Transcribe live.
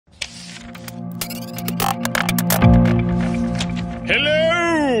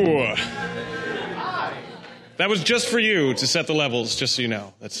That was just for you to set the levels, just so you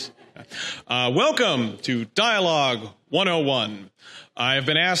know. Welcome to Dialogue 101. I've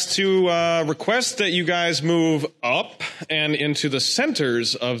been asked to request that you guys move up and into the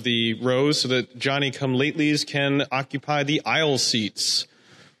centers of the rows so that Johnny-come-latelys can occupy the aisle seats.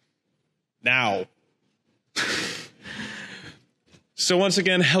 Now. So once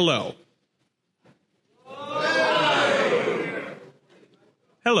again, hello.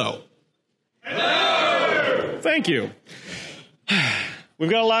 Hello. Hello. Thank you. We've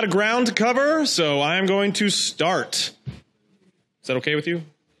got a lot of ground to cover, so I'm going to start. Is that okay with you?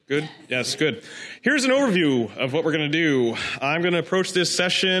 Good? Yes, good. Here's an overview of what we're going to do. I'm going to approach this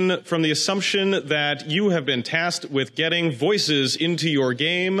session from the assumption that you have been tasked with getting voices into your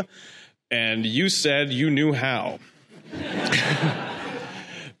game, and you said you knew how.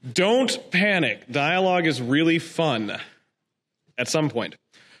 Don't panic. Dialogue is really fun at some point.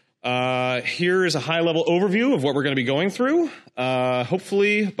 Here is a high-level overview of what we're going to be going through.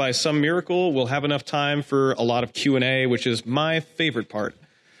 Hopefully, by some miracle, we'll have enough time for a lot of Q&A, which is my favorite part.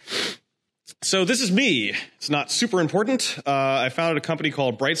 So this is me. It's not super important. I founded a company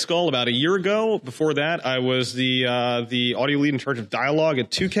called Bright Skull about a year ago. Before that, I was the audio lead in charge of dialogue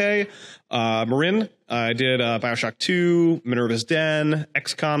at 2K. Marin. I did Bioshock 2, Minerva's Den,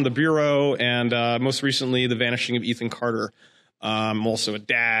 XCOM, The Bureau, and most recently, The Vanishing of Ethan Carter. I'm also a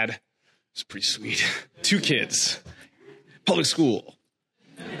dad. It's pretty sweet. 2 kids. Public school.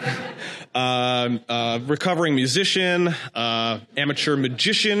 Recovering musician, amateur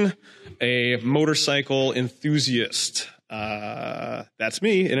magician, a motorcycle enthusiast. That's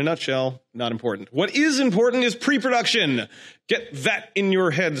me in a nutshell. Not important. What is important is pre-production. Get that in your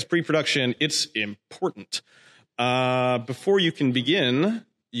heads, pre-production. It's important. Before you can begin,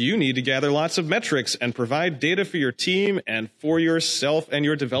 you need to gather lots of metrics and provide data for your team and for yourself and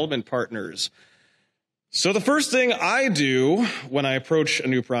your development partners. So the first thing I do when I approach a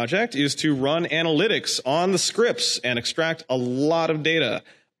new project is to run analytics on the scripts and extract a lot of data.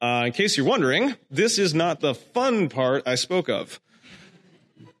 In case you're wondering, this is not the fun part I spoke of.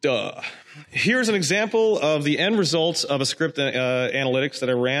 Duh. Here's an example of the end results of a script analytics that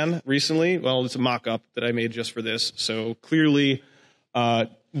I ran recently. Well, it's a mock-up that I made just for this, so clearly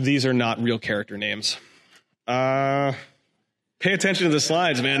these are not real character names. Pay attention to the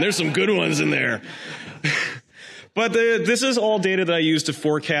slides, man. There's some good ones in there. But this is all data that I use to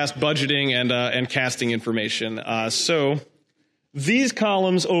forecast budgeting and casting information. So these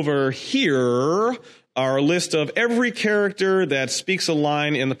columns over here are a list of every character that speaks a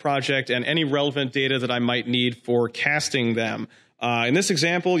line in the project and any relevant data that I might need for casting them. In this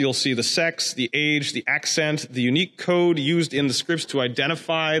example, you'll see the sex, the age, the accent, the unique code used in the scripts to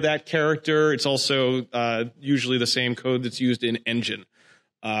identify that character. It's also usually the same code that's used in Engine,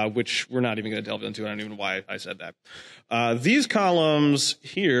 which we're not even going to delve into. I don't even know why I said that. These columns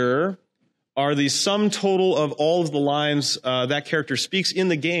here are the sum total of all of the lines that character speaks in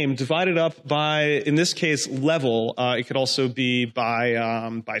the game, divided up by, in this case, level. It could also be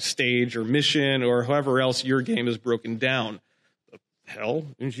by stage or mission or however else your game is broken down. Hell,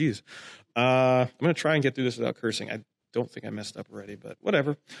 jeez. I'm going to try and get through this without cursing. I don't think I messed up already, but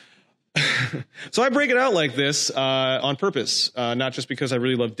whatever. So I break it out like this on purpose, not just because I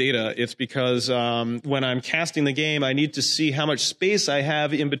really love data. It's because when I'm casting the game, I need to see how much space I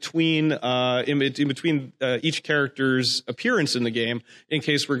have in between each character's appearance in the game, in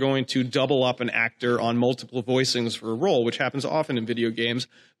case we're going to double up an actor on multiple voicings for a role, which happens often in video games.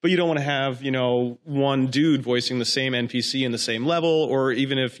 But you don't want to have, one dude voicing the same NPC in the same level, or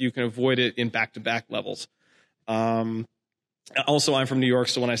even if you can avoid it in back-to-back levels. Also, I'm from New York,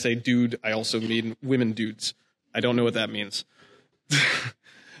 so when I say dude, I also mean women dudes. I don't know what that means.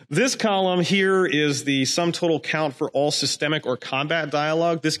 This column here is the sum total count for all systemic or combat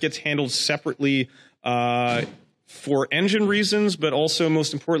dialogue. This gets handled separately for engine reasons, but also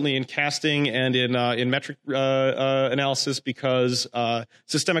most importantly in casting and in metric analysis, because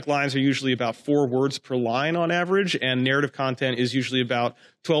systemic lines are usually about 4 words per line on average, and narrative content is usually about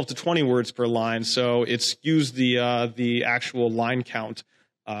 12 to 20 words per line. So it skews the actual line count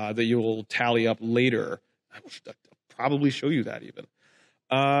that you will tally up later. I will probably show you that even.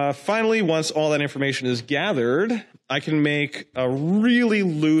 Finally, once all that information is gathered, I can make a really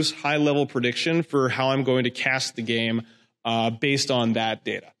loose, high-level prediction for how I'm going to cast the game based on that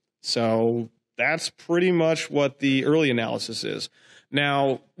data. So that's pretty much what the early analysis is.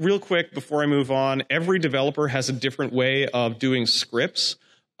 Now, real quick, before I move on, every developer has a different way of doing scripts.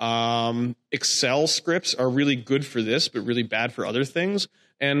 Excel scripts are really good for this, but really bad for other things.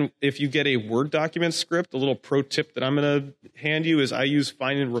 And if you get a Word document script, a little pro tip that I'm going to hand you is I use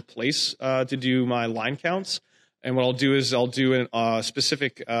find and replace to do my line counts. And what I'll do is I'll do a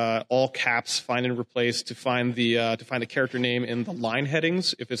specific all caps find and replace to find the character name in the line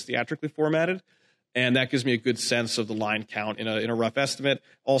headings if it's theatrically formatted, and that gives me a good sense of the line count in a rough estimate.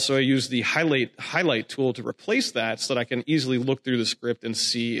 Also, I use the highlight tool to replace that so that I can easily look through the script and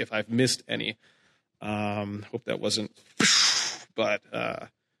see if I've missed any. Hope that wasn't, but yeah.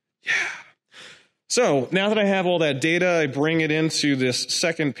 So now that I have all that data, I bring it into this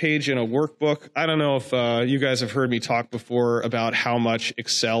second page in a workbook. I don't know if you guys have heard me talk before about how much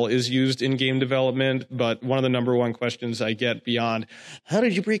Excel is used in game development, but one of the number one questions I get beyond, how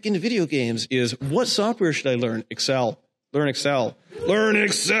did you break into video games, is what software should I learn? Excel. Learn Excel. Learn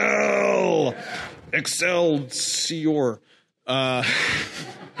Excel! Excelsior. All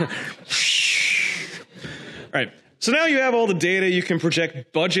right. So now you have all the data, you can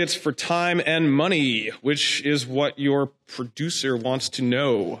project budgets for time and money, which is what your producer wants to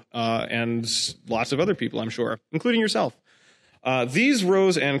know, and lots of other people, I'm sure, including yourself. These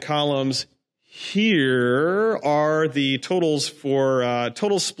rows and columns here are the totals for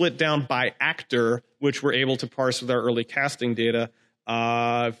totals split down by actor, which we're able to parse with our early casting data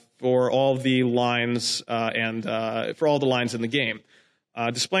for all the lines and for all the lines in the game.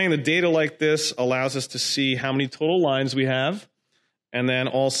 Displaying the data like this allows us to see how many total lines we have, and then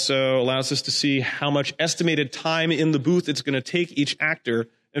also allows us to see how much estimated time in the booth it's going to take each actor,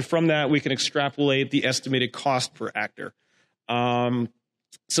 and from that we can extrapolate the estimated cost per actor. Some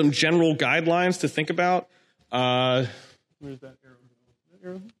general guidelines to think about. Where's that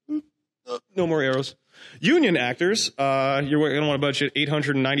arrow? No more arrows. Union actors, you're going to want to budget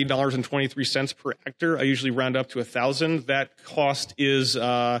 $890.23 per actor. I usually round up to $1,000. That cost is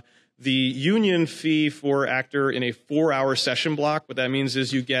the union fee for actor in a 4-hour session block. What that means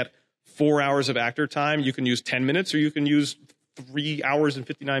is you get 4 hours of actor time. You can use 10 minutes or you can use 3 hours and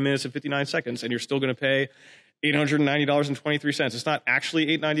 59 minutes and 59 seconds, and you're still going to pay $890.23. It's not actually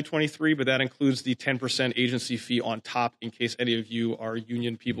 $890.23, but that includes the 10% agency fee on top in case any of you are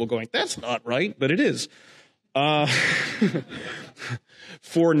union people going, that's not right, but it is.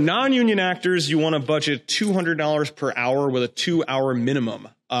 For non-union actors, you want to budget $200 per hour with a 2-hour minimum.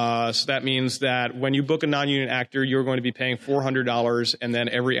 So that means that when you book a non-union actor, you're going to be paying $400, and then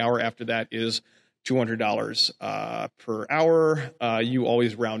every hour after that is $200 per hour. You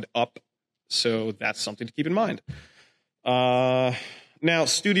always round up. So that's something to keep in mind. Now,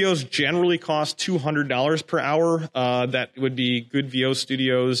 studios generally cost $200 per hour. That would be good VO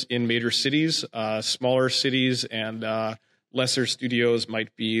studios in major cities. Smaller cities and lesser studios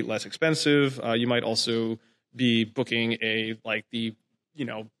might be less expensive. You might also be booking the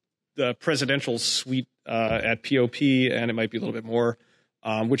presidential suite at POP, and it might be a little bit more.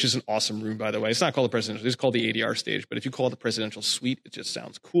 Which is an awesome room, by the way. It's not called the presidential; it's called the ADR stage. But if you call it the presidential suite, it just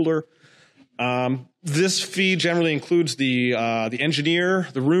sounds cooler. This fee generally includes the engineer,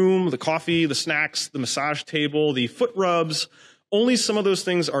 the room, the coffee, the snacks, the massage table, the foot rubs. Only some of those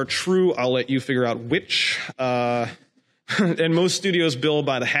things are true. I'll let you figure out which. And most studios bill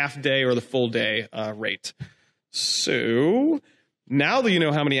by the half day or the full day rate. So now that you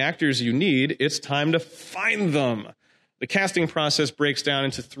know how many actors you need, it's time to find them. The casting process breaks down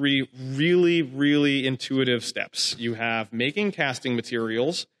into 3 really, really intuitive steps. You have making casting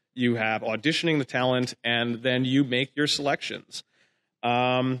materials, you have auditioning the talent, and then you make your selections.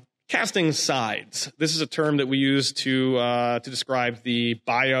 Casting sides. This is a term that we use to describe the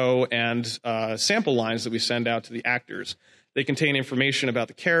bio and sample lines that we send out to the actors. They contain information about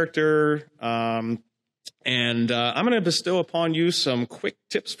the character, and I'm going to bestow upon you some quick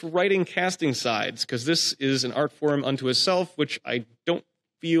tips for writing casting sides, because this is an art form unto itself, which I don't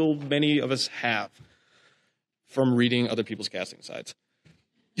feel many of us have from reading other people's casting sides.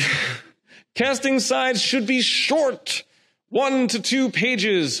 Casting sides should be short, 1 to 2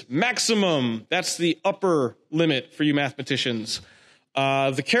 pages maximum. That's the upper limit for you mathematicians.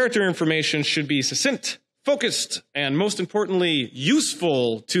 The character information should be succinct, focused, and most importantly,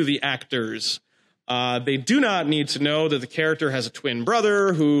 useful to the actors. They do not need to know that the character has a twin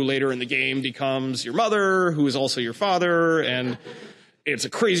brother who later in the game becomes your mother, who is also your father, and it's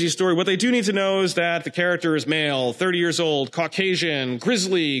a crazy story. What they do need to know is that the character is male, 30 years old, Caucasian,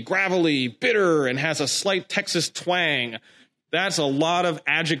 grizzly, gravelly, bitter, and has a slight Texas twang. That's a lot of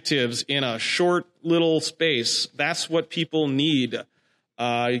adjectives in a short little space. That's what people need.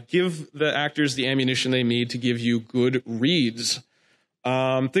 Give the actors the ammunition they need to give you good reads.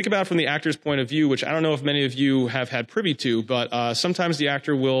 Think about it from the actor's point of view, which I don't know if many of you have had privy to, but sometimes the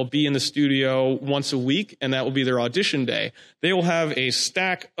actor will be in the studio once a week, and that will be their audition day. They will have a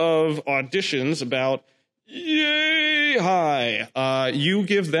stack of auditions, about Yay! Hi. You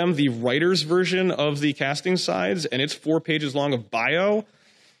give them the writer's version of the casting sides, and it's 4 pages long of bio.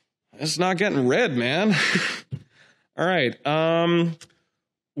 It's not getting read, man. All right.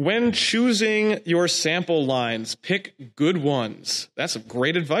 When choosing your sample lines, pick good ones. That's some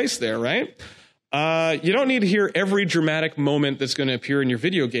great advice there, right? You don't need to hear every dramatic moment that's going to appear in your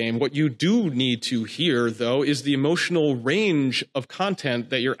video game. What you do need to hear, though, is the emotional range of content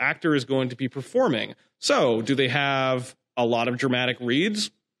that your actor is going to be performing. So, do they have a lot of dramatic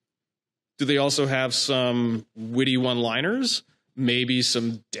reads? Do they also have some witty one-liners? Maybe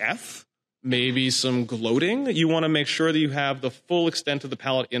some death? Maybe some gloating? You want to make sure that you have the full extent of the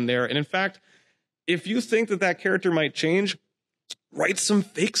palette in there. And in fact, if you think that that character might change, write some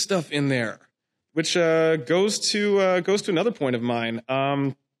fake stuff in there. Which goes to another point of mine,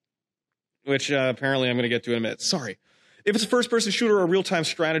 which apparently I'm going to get to in a minute. Sorry. If it's a first-person shooter or a real-time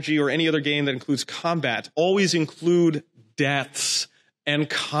strategy or any other game that includes combat, always include deaths and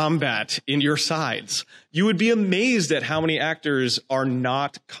combat in your sides. You would be amazed at how many actors are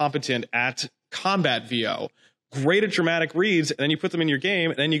not competent at combat VO. Great at dramatic reads, and then you put them in your game,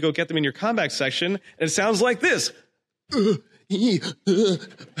 and then you go get them in your combat section, and it sounds like this.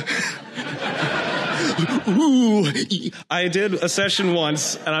 I did a session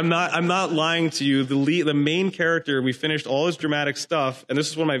once, and I'm not lying to you. The main character, we finished all his dramatic stuff, and this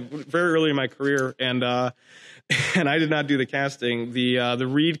is very early in my career, and I did not do the casting. The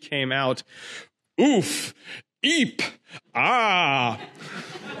read came out. Oof, eep, ah.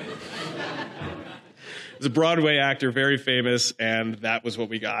 He's a Broadway actor, very famous, and that was what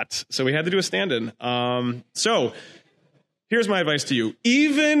we got. So we had to do a stand-in. So here's my advice to you.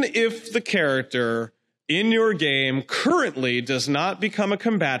 Even if the character in your game currently does not become a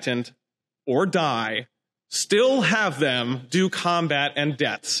combatant or die, still have them do combat and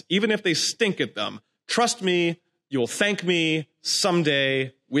deaths, even if they stink at them. Trust me, you'll thank me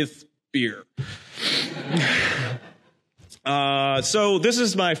someday with beer. So this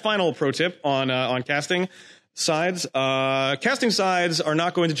is my final pro tip on casting sides. Casting sides are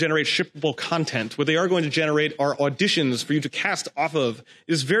not going to generate shippable content. What they are going to generate are auditions for you to cast off of.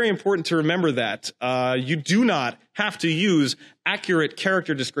 It is very important to remember that. You do not have to use accurate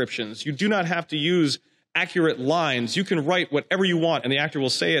character descriptions. You do not have to use accurate lines. You can write whatever you want, and the actor will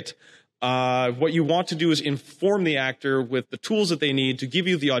say it. What you want to do is inform the actor with the tools that they need to give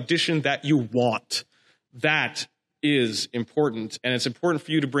you the audition that you want. That is important, and it's important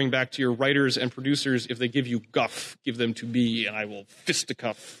for you to bring back to your writers and producers. If they give you guff, give them to me, and I will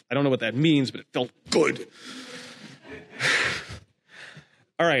fisticuff. I don't know what that means, but it felt good.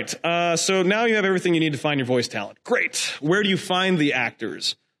 All right, so now you have everything you need to find your voice talent. Great. Where do you find the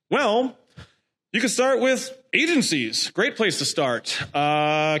actors? Well, you can start with agencies. Great place to start.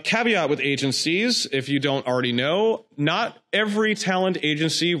 Caveat with agencies, if you don't already know, not every talent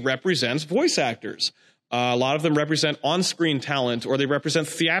agency represents voice actors. A lot of them represent on-screen talent, or they represent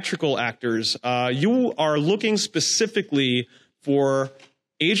theatrical actors. You are looking specifically for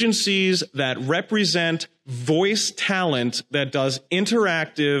agencies that represent voice talent that does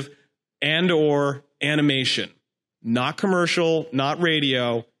interactive and or animation. Not commercial, not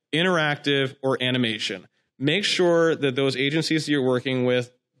radio, interactive or animation. Make sure that those agencies that you're working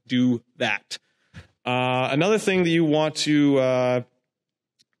with do that. Another thing that you want to...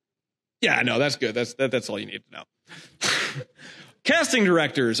 yeah, no, that's good. That's all you need to know. Casting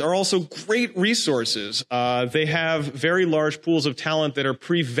directors are also great resources. They have very large pools of talent that are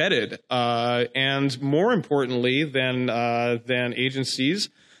pre-vetted, and more importantly than agencies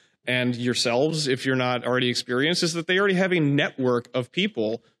and yourselves, if you're not already experienced, is that they already have a network of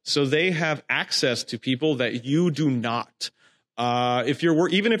people, so they have access to people that you do not.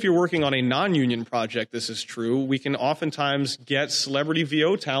 Even if you're working on a non-union project, this is true. We can oftentimes get celebrity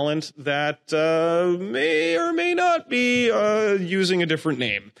VO talent that may or may not be using a different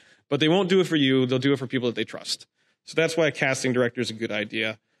name, but they won't do it for you. They'll do it for people that they trust. So that's why a casting director is a good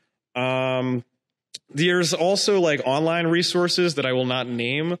idea. There's also like online resources that I will not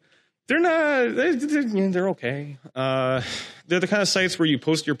name. They're okay. They're the kind of sites where you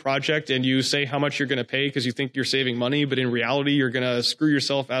post your project and you say how much you're going to pay because you think you're saving money, but in reality, you're going to screw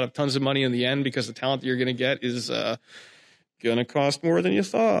yourself out of tons of money in the end because the talent that you're going to get is going to cost more than you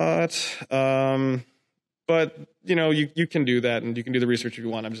thought. But, you know, you can do that, and you can do the research if you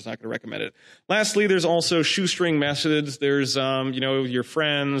want. I'm just not going to recommend it. Lastly, there's also shoestring methods. There's, your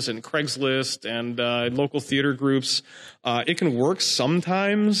friends and Craigslist and local theater groups. It can work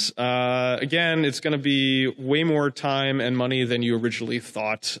sometimes. Again, it's going to be way more time and money than you originally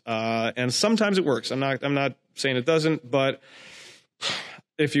thought. And sometimes it works. I'm not saying it doesn't, but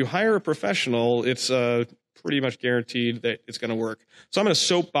If you hire a professional, it's pretty much guaranteed that it's going to work. So I'm going to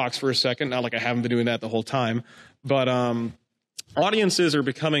soapbox for a second, not like I haven't been doing that the whole time, but audiences are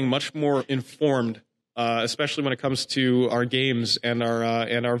becoming much more informed, especially when it comes to our games and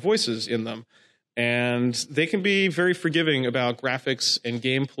our voices in them. And they can be very forgiving about graphics and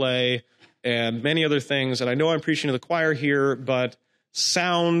gameplay and many other things. And I know I'm preaching to the choir here, but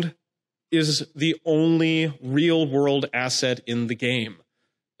sound is the only real-world asset in the game,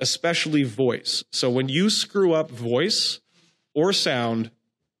 especially voice. So when you screw up voice or sound,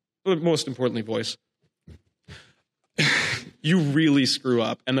 but most importantly voice, you really screw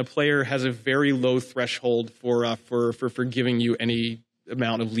up, and the player has a very low threshold for giving you any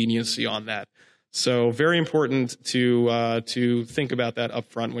amount of leniency on that. So very important to think about that up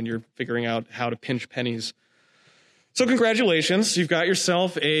front when you're figuring out how to pinch pennies. So congratulations, you've got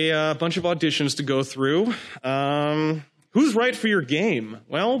yourself a bunch of auditions to go through. Who's right for your game?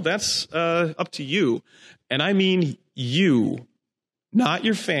 Well, that's up to you. And I mean you, not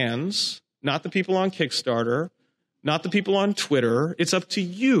your fans, not the people on Kickstarter, not the people on Twitter. It's up to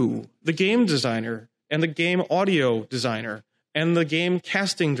you, the game designer and the game audio designer and the game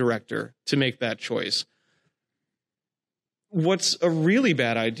casting director, to make that choice. What's a really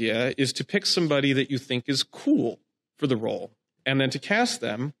bad idea is to pick somebody that you think is cool for the role and then to cast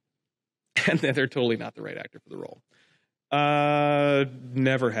them, and then they're totally not the right actor for the role.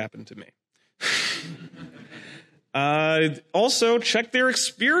 Never happened to me. Also, check their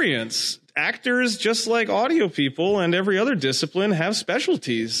experience. Actors, just like audio people and every other discipline, have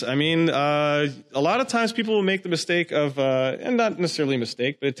specialties. I mean, a lot of times people will make the mistake of, and not necessarily a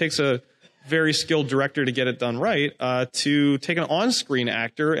mistake, but it takes a very skilled director to get it done right, to take an on-screen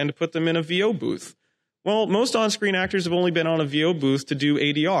actor and to put them in a VO booth. Well, most on-screen actors have only been on a VO booth to do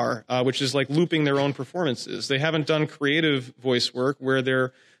ADR, which is like looping their own performances. They haven't done creative voice work where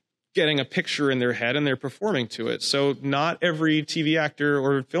they're getting a picture in their head and they're performing to it. So not every TV actor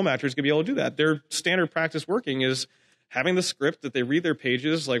or film actor is going to be able to do that. Their standard practice working is having the script that they read their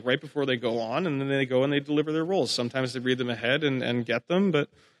pages like right before they go on, and then they go and they deliver their roles. Sometimes they read them ahead and get them, but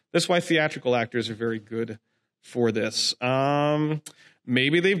that's why theatrical actors are very good for this.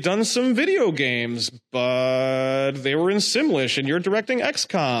 Maybe they've done some video games, but they were in Simlish and you're directing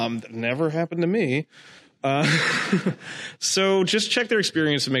XCOM. That never happened to me. So just check their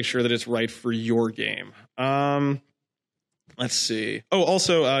experience and make sure that it's right for your game. Let's see. Oh,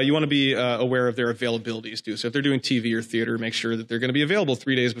 also, you want to be aware of their availabilities, too. So if they're doing TV or theater, make sure that they're going to be available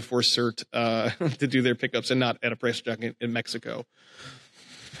 3 days before CERT to do their pickups and not at a price check in Mexico.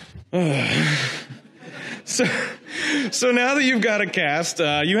 So now that you've got a cast,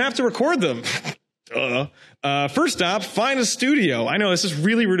 you have to record them. First stop, find a studio. I know this is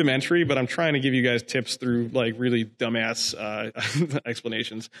really rudimentary, but I'm trying to give you guys tips through like really dumbass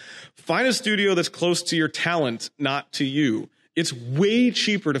explanations. Find a studio that's close to your talent, not to you. It's way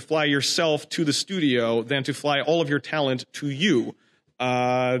cheaper to fly yourself to the studio than to fly all of your talent to you.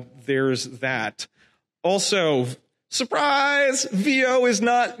 There's that. Also, surprise! VO is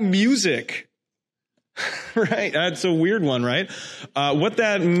not music. Right? That's a weird one, right? What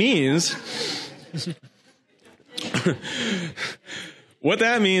that means... What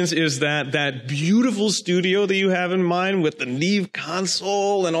that means is that that beautiful studio that you have in mind with the Neve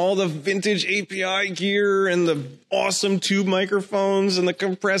console and all the vintage API gear and the awesome tube microphones and the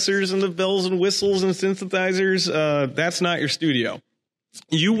compressors and the bells and whistles and synthesizers, that's not your studio.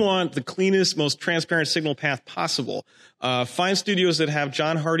 You want the cleanest, most transparent signal path possible. Find studios that have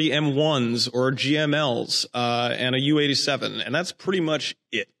John Hardy M1s or GMLs and a U87, and that's pretty much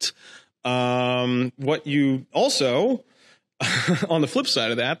it. What you also, on the flip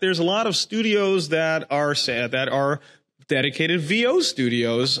side of that, there's a lot of studios that are dedicated VO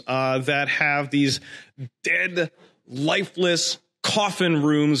studios that have these dead, lifeless coffin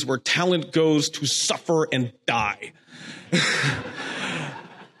rooms where talent goes to suffer and die.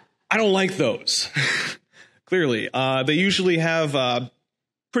 I don't like those. Clearly, they usually have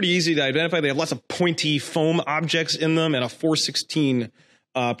pretty easy to identify. They have lots of pointy foam objects in them and a 416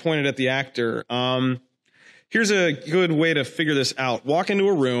 pointed at the actor. Here's a good way to figure this out. Walk into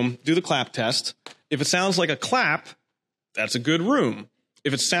a room, do the clap test. If it sounds like a clap, that's a good room.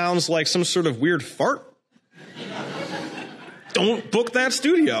 If it sounds like some sort of weird fart, don't book that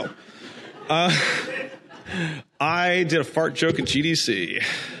studio. I did a fart joke at GDC.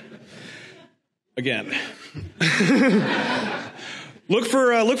 Again. Look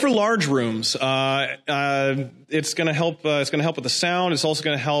for large rooms. It's going to help. It's going to help with the sound. It's also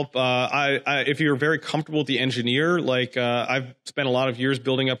going to help. If you're very comfortable with the engineer, like I've spent a lot of years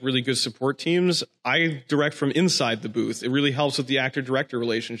building up really good support teams. I direct from inside the booth. It really helps with the actor-director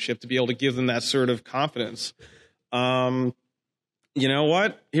relationship to be able to give them that sort of confidence. You know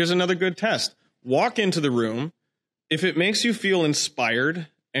what? Here's another good test. Walk into the room. If it makes you feel inspired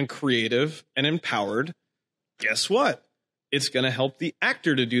and creative and empowered, guess what? It's going to help the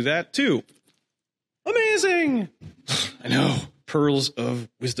actor to do that too. Amazing. I know. Pearls of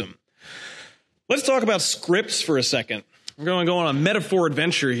wisdom. Let's talk about scripts for a second. We're going to go on a metaphor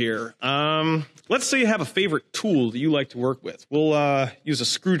adventure here. Let's say you have a favorite tool that you like to work with. We'll use a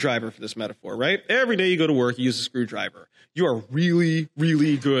screwdriver for this metaphor, right? Every day you go to work, you use a screwdriver. You are really,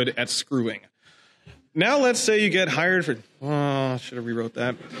 really good at screwing. Now let's say you get hired for... Oh, should have rewrote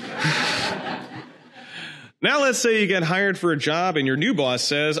that. Now let's say you get hired for a job and your new boss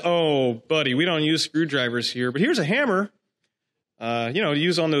says, oh, buddy, we don't use screwdrivers here, but here's a hammer, to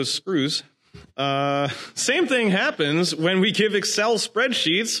use on those screws. Same thing happens when we give Excel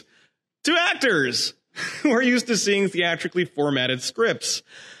spreadsheets to actors who are used to seeing theatrically formatted scripts.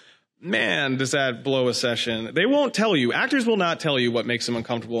 Man, does that blow a session. They won't tell you. Actors will not tell you what makes them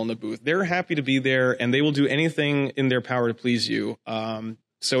uncomfortable in the booth. They're happy to be there, and they will do anything in their power to please you.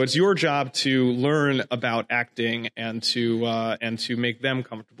 So it's your job to learn about acting and to make them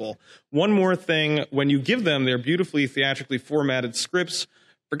comfortable. One more thing, when you give them their beautifully theatrically formatted scripts,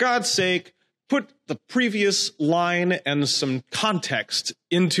 for God's sake, put the previous line and some context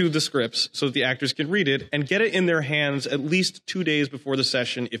into the scripts so that the actors can read it, and get it in their hands at least 2 days before the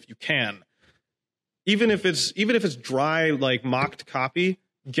session if you can. Even if it's dry, like mocked copy,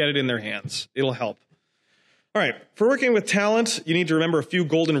 get it in their hands. It'll help. All right, for working with talent, you need to remember a few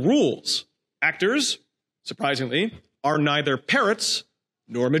golden rules. Actors, surprisingly, are neither parrots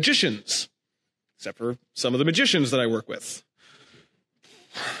nor magicians, except for some of the magicians that I work with.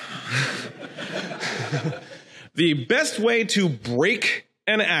 The best way to break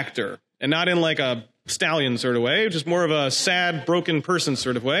an actor, and not in like a stallion sort of way, just more of a sad, broken person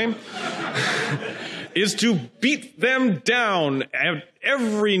sort of way, is to beat them down at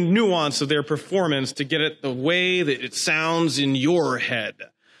every nuance of their performance to get it the way that it sounds in your head.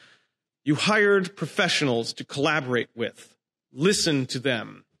 You hired professionals to collaborate with, listen to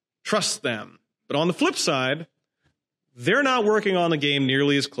them, trust them. But on the flip side, they're not working on the game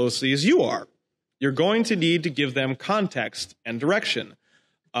nearly as closely as you are. You're going to need to give them context and direction.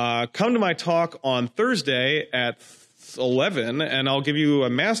 Come to my talk on Thursday at 11, and I'll give you a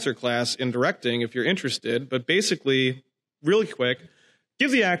masterclass in directing if you're interested. But basically, really quick, give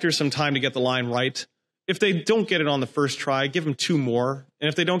the actors some time to get the line right. If they don't get it on the first try, give them 2 more. And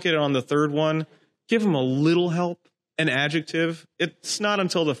if they don't get it on the third one, give them a little help, an adjective. It's not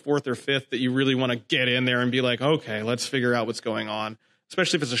until the 4th or 5th that you really want to get in there and be like, okay, let's figure out what's going on.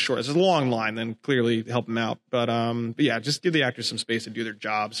 Especially if it's a long line, then clearly help them out. But yeah, just give the actors some space to do their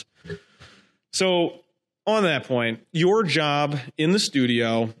jobs. So on that point, your job in the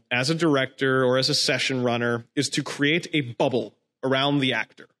studio as a director or as a session runner is to create a bubble around the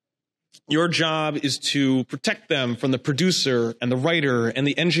actor. Your job is to protect them from the producer and the writer and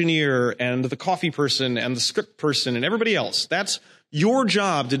the engineer and the coffee person and the script person and everybody else. That's your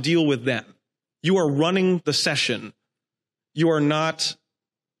job to deal with them. You are running the session. You are not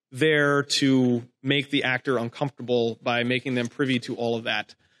there to make the actor uncomfortable by making them privy to all of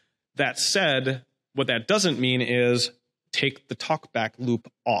that. That said, what that doesn't mean is take the talkback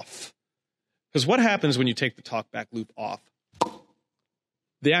loop off. Because what happens when you take the talkback loop off?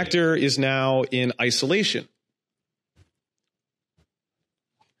 The actor is now in isolation.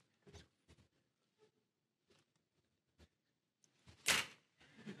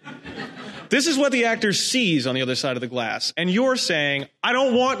 This is what the actor sees on the other side of the glass. And you're saying, I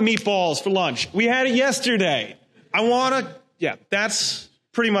don't want meatballs for lunch. We had it yesterday. I want to... Yeah, that's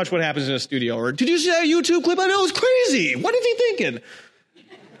pretty much what happens in a studio. Or, did you see that YouTube clip? I know, it's crazy. What is he thinking?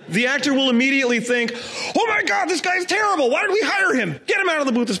 The actor will immediately think, oh my God, this guy's terrible. Why did we hire him? Get him out of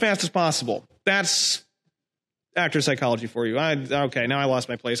the booth as fast as possible. That's actor psychology for you. Okay, now I lost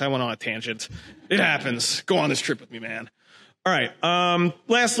my place. I went on a tangent. It happens. Go on this trip with me, man. All right.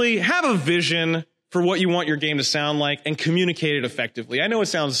 Lastly, have a vision for what you want your game to sound like and communicate it effectively. I know it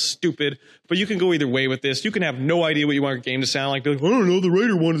sounds stupid, but you can go either way with this. You can have no idea what you want your game to sound like. Be like, I don't know, the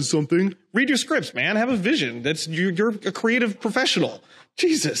writer wanted something. Read your scripts, man. Have a vision. You're a creative professional.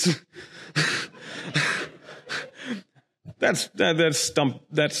 Jesus. That's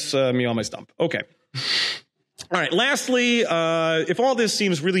me on my stump. Okay. All right. Lastly, if all this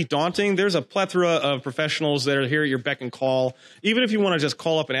seems really daunting, there's a plethora of professionals that are here at your beck and call. Even if you want to just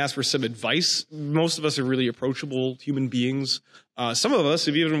call up and ask for some advice, most of us are really approachable human beings. Some of us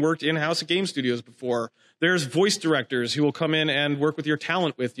have even worked in-house at game studios before. There's voice directors who will come in and work with your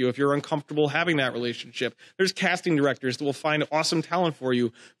talent with you if you're uncomfortable having that relationship. There's casting directors that will find awesome talent for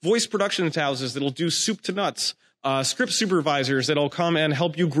you. Voice production houses that'll do soup to nuts. Script supervisors that'll come and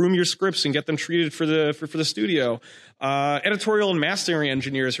help you groom your scripts and get them treated for the studio. Editorial and mastering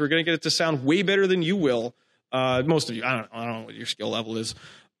engineers who are going to get it to sound way better than you will. Most of you, I don't know what your skill level is.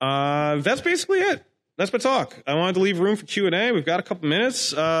 That's basically it. That's my talk. I wanted to leave room for Q&A. We've got a couple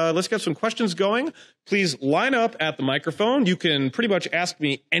minutes. Let's get some questions going. Please line up at the microphone. You can pretty much ask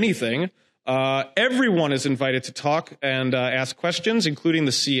me anything. Everyone is invited to talk and ask questions, including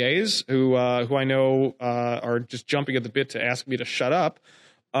the CAs, who I know are just jumping at the bit to ask me to shut up.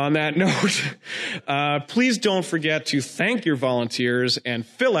 On that note, please don't forget to thank your volunteers and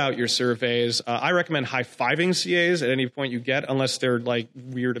fill out your surveys. I recommend high-fiving CAs at any point you get, unless they're like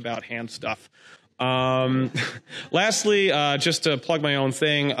weird about hand stuff. Lastly, just to plug my own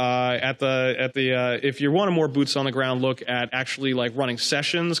thing, if you want a more boots on the ground look at actually like running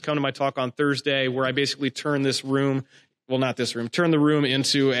sessions, come to my talk on Thursday, where I basically turn this room, well, not this room, turn the room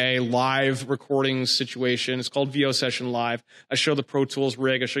into a live recording situation. It's called VO Session Live. I show the Pro Tools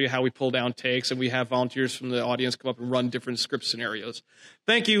rig. I show you how we pull down takes, and we have volunteers from the audience come up and run different script scenarios.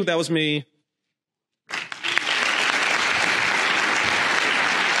 Thank you. That was me.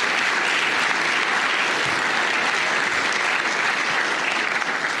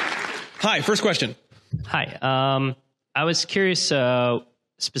 Hi, first question. Hi. I was curious,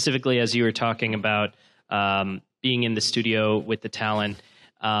 specifically as you were talking about being in the studio with the talent,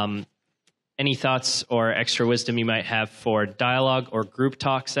 any thoughts or extra wisdom you might have for dialogue or group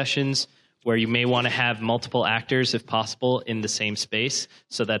talk sessions where you may want to have multiple actors, if possible, in the same space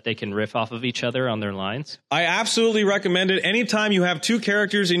so that they can riff off of each other on their lines? I absolutely recommend it anytime you have two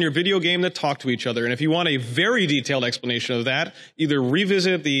characters in your video game that talk to each other. And if you want a very detailed explanation of that, either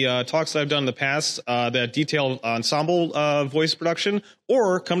revisit the talks that I've done in the past that detail ensemble voice production,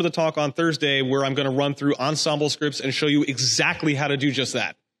 or come to the talk on Thursday where I'm going to run through ensemble scripts and show you exactly how to do just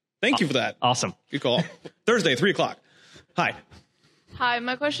that. Thank you for that. Awesome. Good call. Thursday, 3 o'clock. Hi. Hi,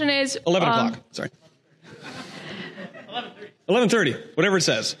 my question is... 11 o'clock, sorry. 11:30, whatever it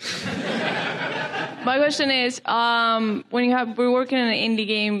says. My question is, we're working on an indie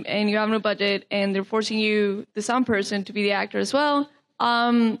game and you have no budget and they're forcing you, the sound person, to be the actor as well,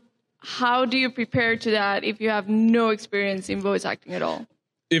 how do you prepare to that if you have no experience in voice acting at all?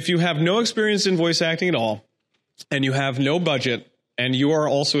 If you have no experience in voice acting at all, and you have no budget, and you are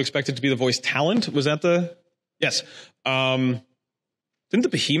also expected to be the voice talent, was that the... Yes. Didn't the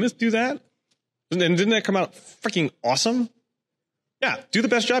Behemoth do that? And didn't that come out freaking awesome? Yeah, do the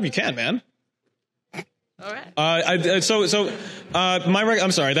best job you can, man. All right. I'm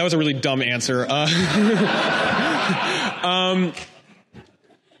sorry, that was a really dumb answer.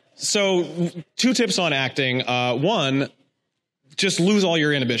 So 2 tips on acting. One, just lose all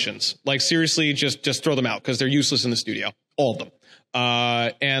your inhibitions. Like seriously, just throw them out because they're useless in the studio. All of them.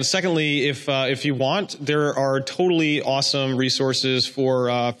 And secondly, if you want, there are totally awesome resources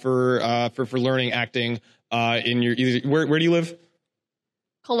for learning acting in your where do you live?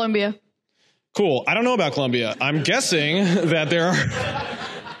 Columbia. Cool. I don't know about Columbia. I'm guessing that there are.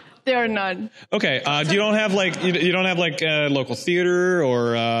 There are none. Okay. You don't have local theater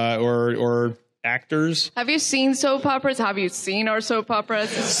or actors? Have you seen soap operas? Have you seen our soap operas?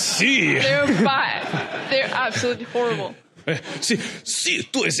 See. They're bad. They're absolutely horrible. Sí,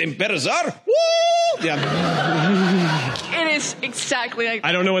 tú eres emperador. Woo! Yeah. It is exactly like that.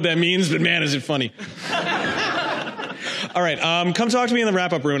 I don't know what that means, but man, is it funny. All right, come talk to me in the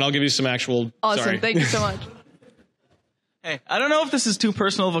wrap-up room, and I'll give you some actual... Awesome, Sorry. Thank you so much. Hey, I don't know if this is too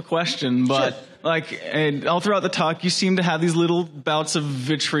personal of a question, but Sure. All throughout the talk, you seem to have these little bouts of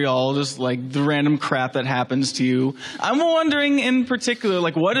vitriol, just like the random crap that happens to you. I'm wondering in particular,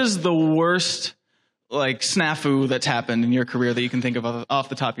 like, what is the worst... like snafu that's happened in your career that you can think of off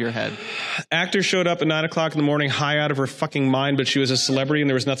the top of your head? Actor showed up at 9 o'clock in the morning, high out of her fucking mind, but she was a celebrity and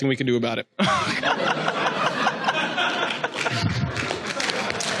there was nothing we could do about it.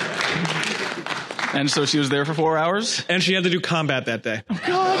 And so she was there for 4 hours? And she had to do combat that day. Oh,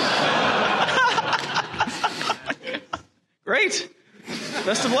 God. Great.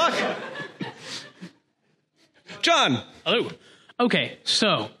 Best of luck. John. Hello. Okay,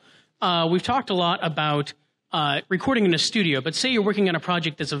 so we've talked a lot about recording in a studio, but say you're working on a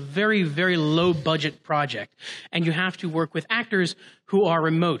project that's a very, very low budget project, and you have to work with actors who are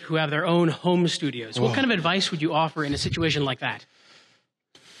remote, who have their own home studios. What kind of advice would you offer in a situation like that?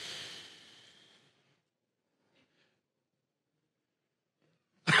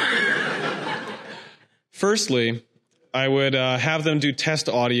 Firstly, I would have them do test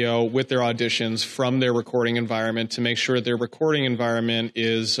audio with their auditions from their recording environment to make sure their recording environment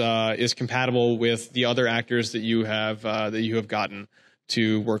is compatible with the other actors that you have gotten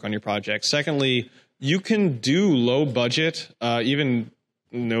to work on your project. Secondly, you can do low budget, even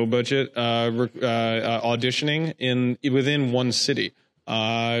no budget auditioning within one city.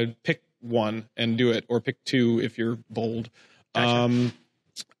 Pick one and do it, or pick two if you're bold. Gotcha.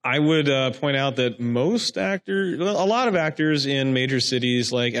 I would point out that a lot of actors in major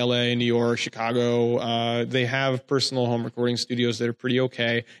cities like LA, New York, Chicago, they have personal home recording studios that are pretty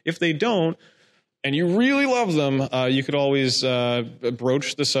okay. If they don't, and you really love them, you could always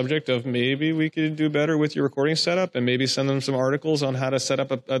broach the subject of maybe we could do better with your recording setup, and maybe send them some articles on how to set up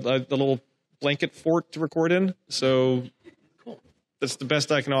a little blanket fort to record in. So cool. That's the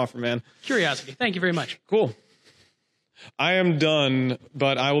best I can offer, man. Curiosity. Thank you very much. Cool. I am done,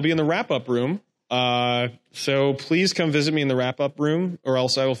 but I will be in the wrap-up room. So please come visit me in the wrap-up room, or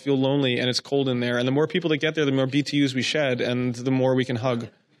else I will feel lonely, and it's cold in there. And the more people that get there, the more BTUs we shed, and the more we can hug.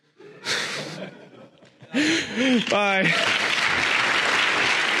 Bye.